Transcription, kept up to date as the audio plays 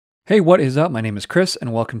Hey, what is up? My name is Chris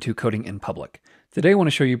and welcome to Coding in Public. Today I want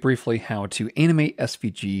to show you briefly how to animate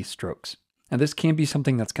SVG strokes. Now this can be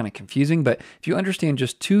something that's kind of confusing, but if you understand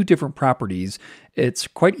just two different properties, it's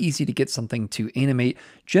quite easy to get something to animate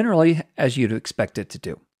generally as you'd expect it to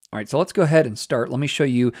do. All right, so let's go ahead and start. Let me show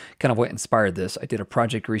you kind of what inspired this. I did a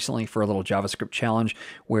project recently for a little JavaScript challenge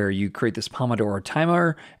where you create this Pomodoro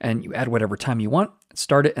timer and you add whatever time you want,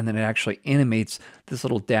 start it, and then it actually animates this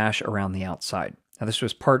little dash around the outside. Now, this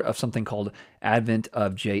was part of something called Advent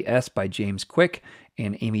of JS by James Quick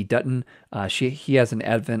and Amy Dutton. He has an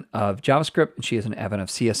advent of JavaScript and she has an advent of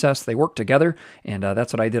CSS. They work together, and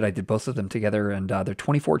that's what I did. I did both of them together, and they're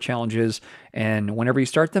 24 challenges. And whenever you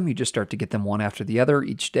start them, you just start to get them one after the other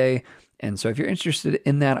each day. And so if you're interested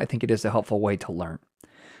in that, I think it is a helpful way to learn.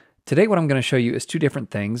 Today, what I'm going to show you is two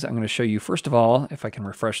different things. I'm going to show you, first of all, if I can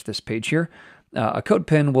refresh this page here, a code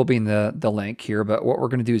pin will be in the link here, but what we're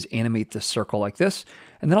going to do is animate this circle like this,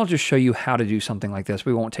 and then I'll just show you how to do something like this.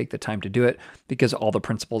 We won't take the time to do it because all the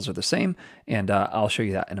principles are the same, and I'll show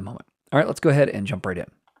you that in a moment. All right, let's go ahead and jump right in.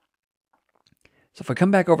 So if I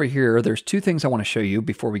come back over here, there's two things I want to show you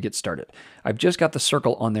before we get started. I've just got the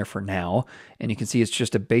circle on there for now, and you can see it's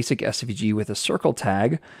just a basic SVG with a circle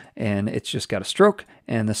tag, and it's just got a stroke,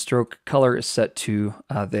 and the stroke color is set to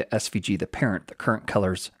the SVG, the parent, the current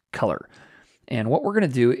color's color. And what we're going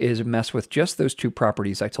to do is mess with just those two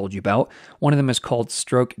properties I told you about. One of them is called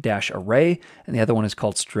stroke-dasharray, and the other one is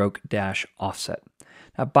called stroke-dashoffset.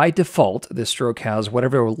 Now, by default, this stroke has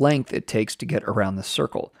whatever length it takes to get around the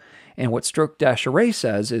circle. And what stroke-dasharray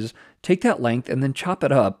says is take that length and then chop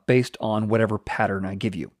it up based on whatever pattern I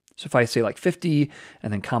give you. So if I say like 50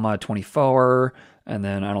 and then comma 24 and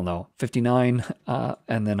then, I don't know, 59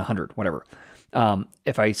 and then 100, whatever.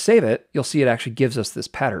 If I save it, you'll see it actually gives us this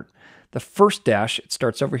pattern. The first dash, it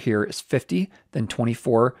starts over here, is 50, then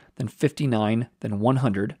 24, then 59, then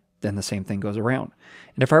 100, then the same thing goes around.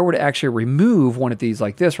 And if I were to actually remove one of these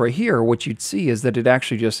like this right here, what you'd see is that it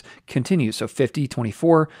actually just continues. So 50,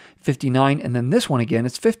 24, 59, and then this one again,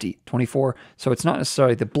 it's 50, 24. So it's not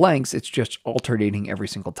necessarily the blanks, it's just alternating every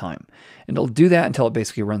single time. And it'll do that until it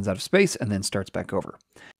basically runs out of space and then starts back over.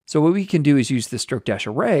 So what we can do is use the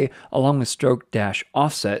stroke-dasharray along with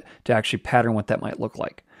stroke-dashoffset to actually pattern what that might look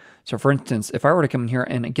like. So for instance, if I were to come in here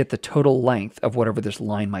and get the total length of whatever this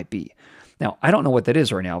line might be. Now, I don't know what that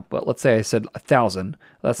is right now, but let's say I said 1,000.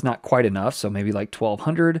 That's not quite enough, so maybe like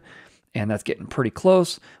 1,200, and that's getting pretty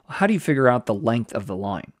close. Well, how do you figure out the length of the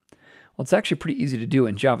line? Well, it's actually pretty easy to do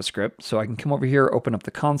in JavaScript. So I can come over here, open up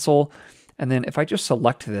the console, and then if I just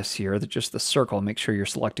select this here, just the circle, make sure you're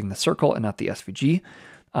selecting the circle and not the SVG.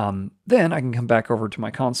 Then I can come back over to my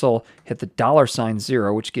console, hit the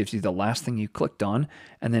 $0, which gives you the last thing you clicked on,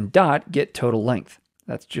 and then dot get total length.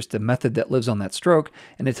 That's just a method that lives on that stroke,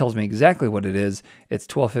 and it tells me exactly what it is. It's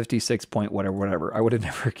 1256 point whatever. I would have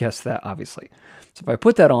never guessed that, obviously. So if I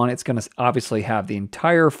put that on, it's going to obviously have the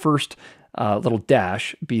entire first little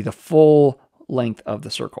dash be the full length of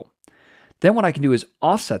the circle. Then what I can do is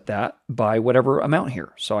offset that by whatever amount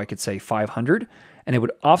here. So I could say 500, and it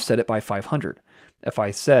would offset it by 500. If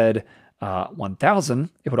I said 1,000,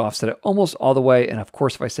 it would offset it almost all the way. And of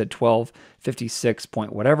course, if I said 1256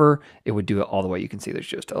 point whatever, it would do it all the way. You can see there's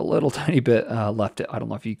just a little tiny bit left. I don't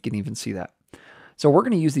know if you can even see that. So we're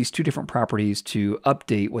going to use these two different properties to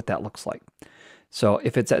update what that looks like. So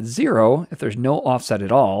if it's at 0, if there's no offset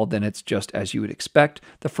at all, then it's just as you would expect.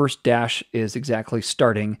 The first dash is exactly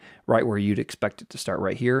starting right where you'd expect it to start,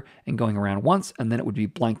 right here, and going around once, and then it would be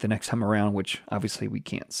blank the next time around, which obviously we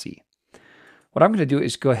can't see. What I'm going to do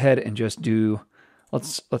is go ahead and just do,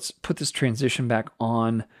 let's put this transition back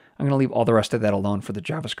on. I'm going to leave all the rest of that alone for the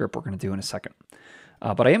JavaScript we're going to do in a second.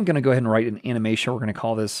 But I am going to go ahead and write an animation. We're going to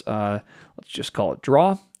call this, let's just call it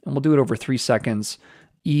draw, and we'll do it over 3 seconds,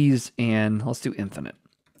 ease, and let's do infinite.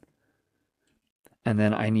 And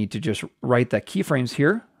then I need to just write the keyframes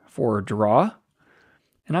here for draw.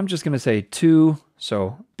 And I'm just going to say 2,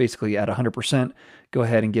 so basically at 100%, go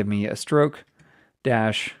ahead and give me a stroke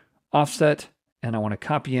dash offset. And I want to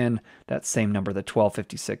copy in that same number, the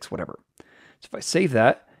 1256, whatever. So if I save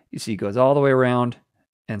that, you see it goes all the way around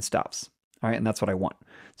and stops. All right, and that's what I want.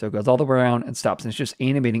 So it goes all the way around and stops, and it's just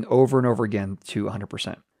animating over and over again to 100%.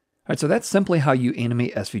 All right, so that's simply how you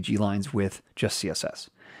animate SVG lines with just CSS.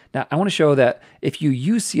 Now, I want to show that if you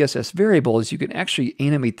use CSS variables, you can actually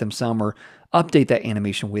animate them some or update that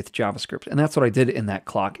animation with JavaScript. And that's what I did in that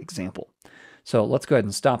clock example. So let's go ahead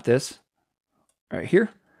and stop this right here.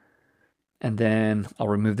 And then I'll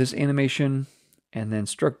remove this animation, and then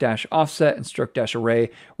stroke-dashoffset and stroke-dasharray,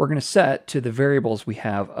 we're going to set to the variables we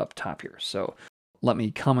have up top here. So let me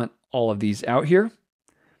comment all of these out here.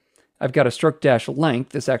 I've got a stroke dash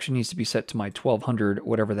length. This actually needs to be set to my 1200,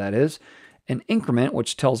 whatever that is. An increment,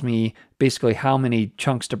 which tells me basically how many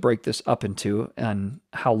chunks to break this up into and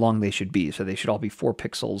how long they should be. So they should all be 4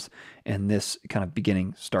 pixels in this kind of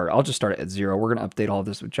beginning start. I'll just start it at 0. We're going to update all of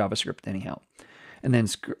this with JavaScript anyhow. And then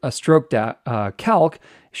a stroke calc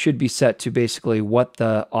should be set to basically what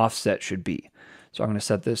the offset should be. So I'm going to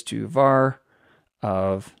set this to var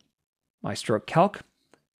of my stroke calc.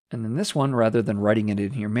 And then this one, rather than writing it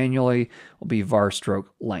in here manually, will be var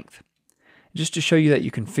stroke length. Just to show you that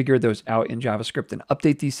you can figure those out in JavaScript and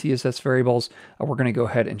update these CSS variables, we're going to go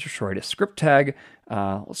ahead and just write a script tag.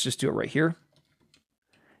 Let's just do it right here.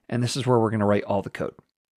 And this is where we're going to write all the code.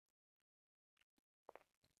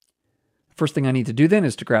 First thing I need to do then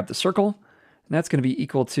is to grab the circle, and that's going to be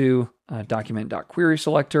equal to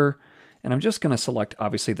document.querySelector. And I'm just going to select,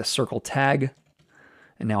 obviously, the circle tag.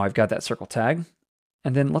 And now I've got that circle tag.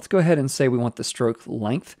 And then let's go ahead and say we want the stroke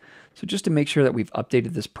length. So just to make sure that we've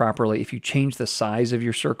updated this properly, if you change the size of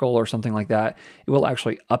your circle or something like that, it will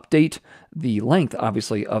actually update the length,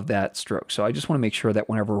 obviously, of that stroke. So I just want to make sure that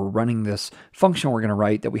whenever we're running this function we're going to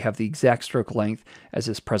write, that we have the exact stroke length as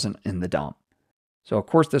is present in the DOM. So of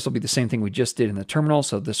course, this will be the same thing we just did in the terminal.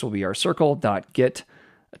 So this will be our circle.get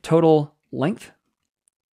total length.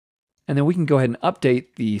 And then we can go ahead and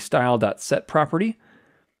update the style.set property.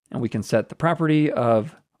 And we can set the property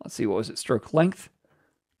of, let's see, what was it, stroke length.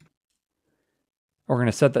 We're going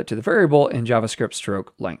to set that to the variable in JavaScript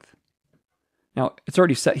stroke length. Now, it's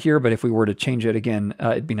already set here, but if we were to change it again,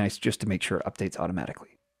 it'd be nice just to make sure it updates automatically.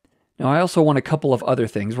 Now, I also want a couple of other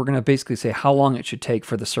things. We're going to basically say how long it should take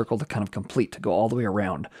for the circle to kind of complete, to go all the way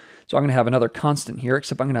around. So I'm going to have another constant here,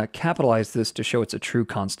 except I'm going to capitalize this to show it's a true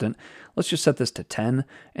constant. Let's just set this to 10,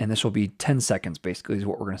 and this will be 10 seconds, basically, is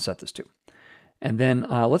what we're going to set this to. And then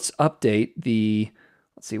let's update the,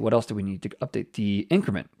 let's see, what else do we need to update? The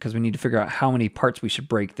increment, because we need to figure out how many parts we should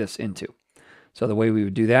break this into. So the way we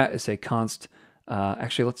would do that is say const,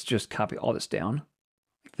 actually, let's just copy all this down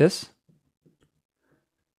like this.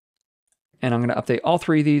 And I'm going to update all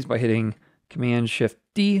 3 of these by hitting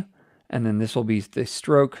Command-Shift-D, and then this will be the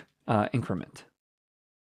stroke increment.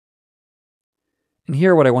 And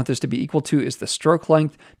here, what I want this to be equal to is the stroke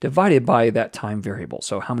length divided by that time variable.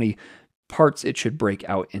 So how many parts it should break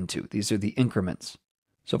out into. These are the increments.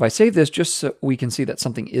 So if I save this, just so we can see that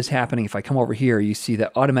something is happening, if I come over here, you see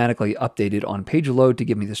that automatically updated on page load to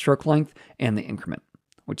give me the stroke length and the increment,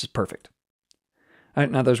 which is perfect. All right,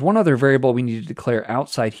 now there's one other variable we need to declare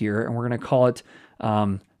outside here, and we're going to call it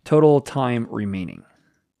total time remaining.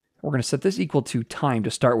 We're going to set this equal to time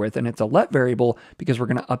to start with, and it's a let variable because we're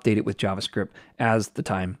going to update it with JavaScript as the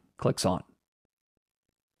time clicks on.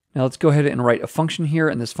 Now let's go ahead and write a function here,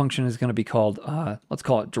 and this function is going to be called, let's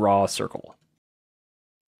call it draw circle.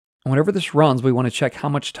 And whenever this runs, we want to check how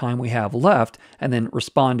much time we have left and then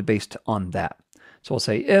respond based on that. So we'll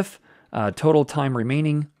say if total time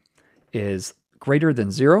remaining is greater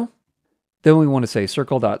than 0, then we want to say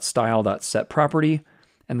circle.style.set property,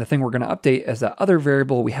 and the thing we're going to update is that other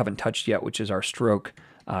variable we haven't touched yet, which is our stroke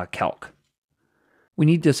calc. We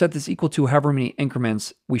need to set this equal to however many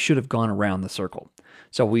increments we should have gone around the circle.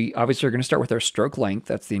 So we obviously are going to start with our stroke length.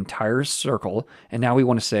 That's the entire circle. And now we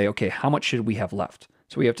want to say, okay, how much should we have left?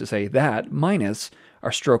 So we have to say that minus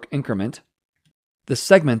our stroke increment, the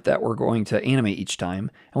segment that we're going to animate each time.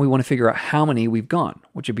 And we want to figure out how many we've gone,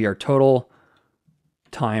 which would be our total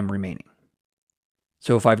time remaining.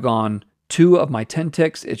 So if I've gone 2 of my 10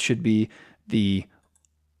 ticks, it should be the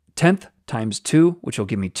 10th times 2, which will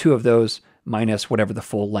give me 2 of those, minus whatever the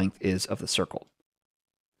full length is of the circle.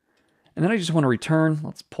 And then I just want to return,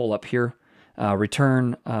 let's pull up here,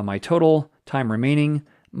 return my total time remaining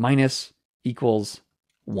minus equals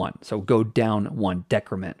 1. So go down 1,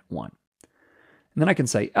 decrement 1. And then I can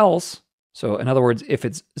say else. So in other words, if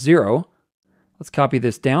it's 0, let's copy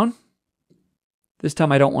this down. This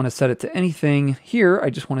time I don't want to set it to anything here. I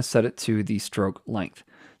just want to set it to the stroke length.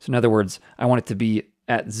 So in other words, I want it to be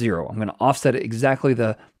at 0. I'm going to offset it exactly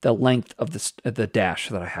the length of the dash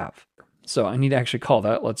that I have. So I need to actually call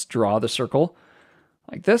that. Let's draw the circle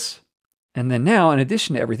like this. And then now, in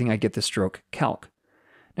addition to everything, I get the stroke calc.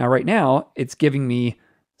 Now, right now, it's giving me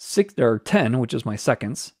 6 or 10, which is my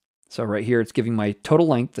seconds. So right here, it's giving my total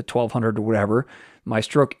length, the 1200 or whatever, my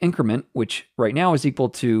stroke increment, which right now is equal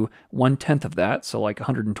to 1/10 of that, so like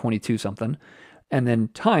 122 something, and then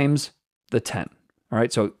times the 10. All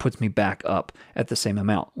right, so it puts me back up at the same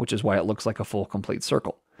amount, which is why it looks like a full complete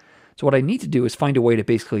circle. So what I need to do is find a way to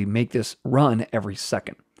basically make this run every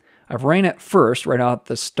second. I've ran it first, right out at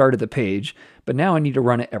the start of the page, but now I need to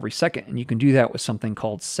run it every second, and you can do that with something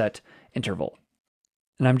called set interval.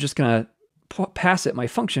 And I'm just going to pass it my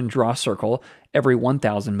function draw circle every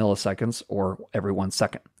 1000 milliseconds or every 1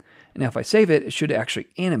 second. And if I save it, it should actually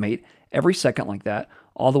animate every second like that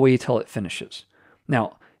all the way until it finishes.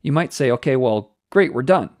 Now, you might say, okay, well, great, we're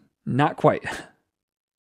done. Not quite.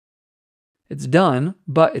 It's done,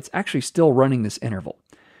 but it's actually still running this interval.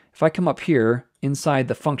 If I come up here inside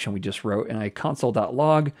the function we just wrote and I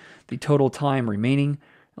console.log the total time remaining,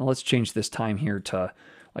 and let's change this time here to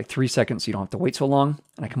like 3 seconds so you don't have to wait so long.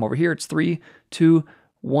 And I come over here, it's 3, 2,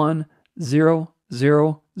 1, 0,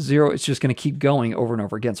 0, 0. It's just going to keep going over and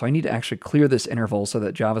over again. So I need to actually clear this interval so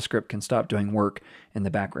that JavaScript can stop doing work in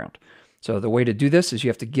the background. So the way to do this is you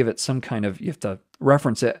have to give it some kind of, you have to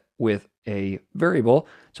reference it with a variable.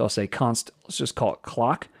 So I'll say const, let's just call it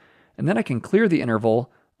clock. And then I can clear the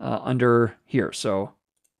interval under here. So,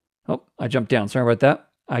 oh, I jumped down. Sorry about that.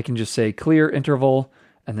 I can just say clear interval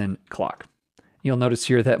and then clock. You'll notice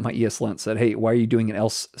here that my ESLint said, hey, why are you doing an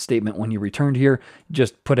else statement when you returned here?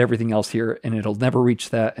 Just put everything else here and it'll never reach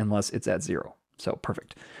that unless it's at 0. So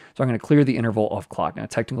perfect. So I'm going to clear the interval of clock. Now,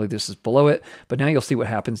 technically this is below it, but now you'll see what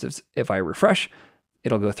happens if I refresh.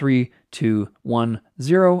 It'll go 3, 2, 1,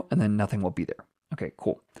 0, and then nothing will be there. Okay,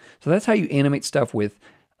 cool. So that's how you animate stuff with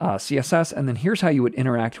CSS, and then here's how you would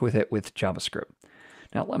interact with it with JavaScript.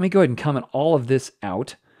 Now, let me go ahead and comment all of this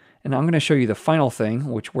out. And I'm going to show you the final thing,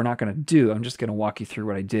 which we're not going to do. I'm just going to walk you through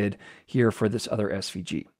what I did here for this other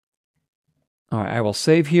SVG. All right, I will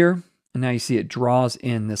save here. And now you see it draws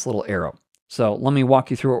in this little arrow. So let me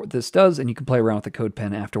walk you through what this does, and you can play around with the code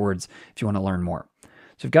pen afterwards if you want to learn more.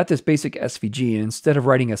 So we've got this basic SVG, and instead of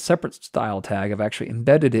writing a separate style tag, I've actually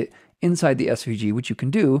embedded it inside the SVG, which you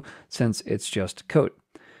can do since it's just code.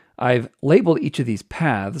 I've labeled each of these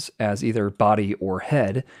paths as either body or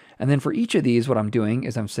head. And then for each of these, what I'm doing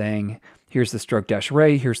is I'm saying, here's the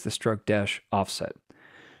stroke-dasharray, here's the stroke-dashoffset.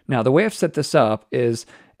 Now, the way I've set this up is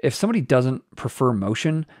if somebody doesn't prefer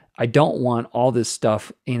motion, I don't want all this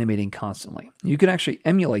stuff animating constantly. You can actually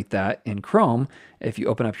emulate that in Chrome. If you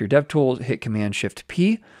open up your DevTools, hit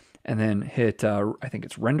Command-Shift-P, and then hit, I think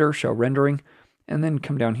it's render, show rendering, and then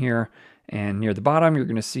come down here. And near the bottom, you're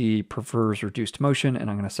going to see prefers reduced motion, and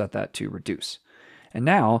I'm going to set that to reduce. And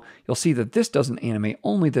now you'll see that this doesn't animate,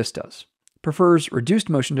 only this does. Prefers reduced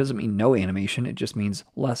motion doesn't mean no animation, it just means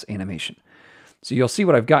less animation. So you'll see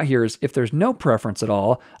what I've got here is if there's no preference at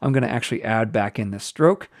all, I'm going to actually add back in the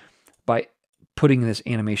stroke by putting this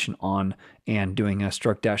animation on and doing a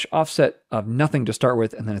stroke-dashoffset of nothing to start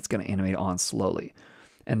with, and then it's going to animate on slowly.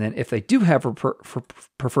 And then if they do have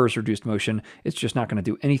prefers reduced motion, it's just not going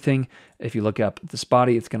to do anything. If you look up this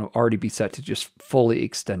body, it's going to already be set to just fully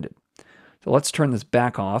extended. So let's turn this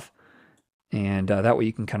back off, and that way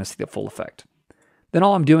you can kind of see the full effect. Then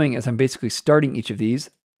all I'm doing is I'm basically starting each of these.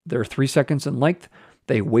 They're 3 seconds in length.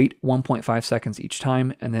 They wait 1.5 seconds each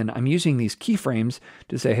time, and then I'm using these keyframes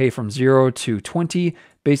to say, hey, from 0 to 20,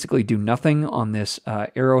 basically do nothing on this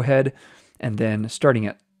arrowhead, and then starting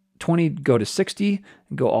at 20, go to 60,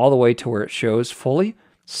 and go all the way to where it shows fully,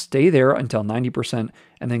 stay there until 90%,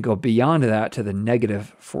 and then go beyond that to the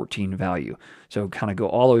 -14 value. So kind of go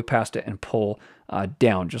all the way past it and pull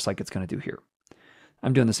down, just like it's going to do here.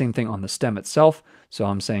 I'm doing the same thing on the stem itself, so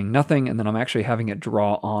I'm saying nothing, and then I'm actually having it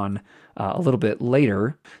draw on a little bit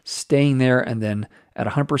later, staying there, and then at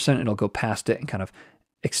 100%, it'll go past it and kind of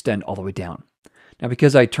extend all the way down. Now,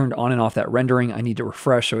 because I turned on and off that rendering, I need to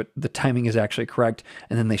refresh so the timing is actually correct,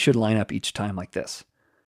 and then they should line up each time like this.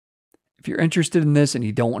 If you're interested in this and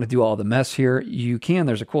you don't want to do all the mess here, you can.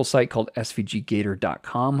 There's a cool site called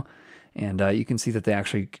svggator.com, and you can see that they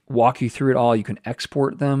actually walk you through it all. You can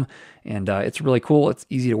export them, and it's really cool. It's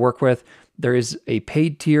easy to work with. There is a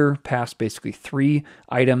paid tier past basically 3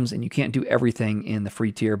 items, and you can't do everything in the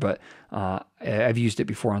free tier, but I've used it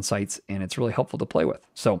before on sites, and it's really helpful to play with.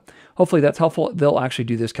 So hopefully that's helpful. They'll actually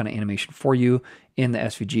do this kind of animation for you in the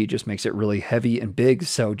SVG. It just makes it really heavy and big,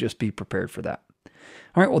 so just be prepared for that.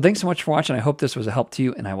 All right, well, thanks so much for watching. I hope this was a help to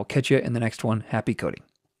you, and I will catch you in the next one. Happy coding.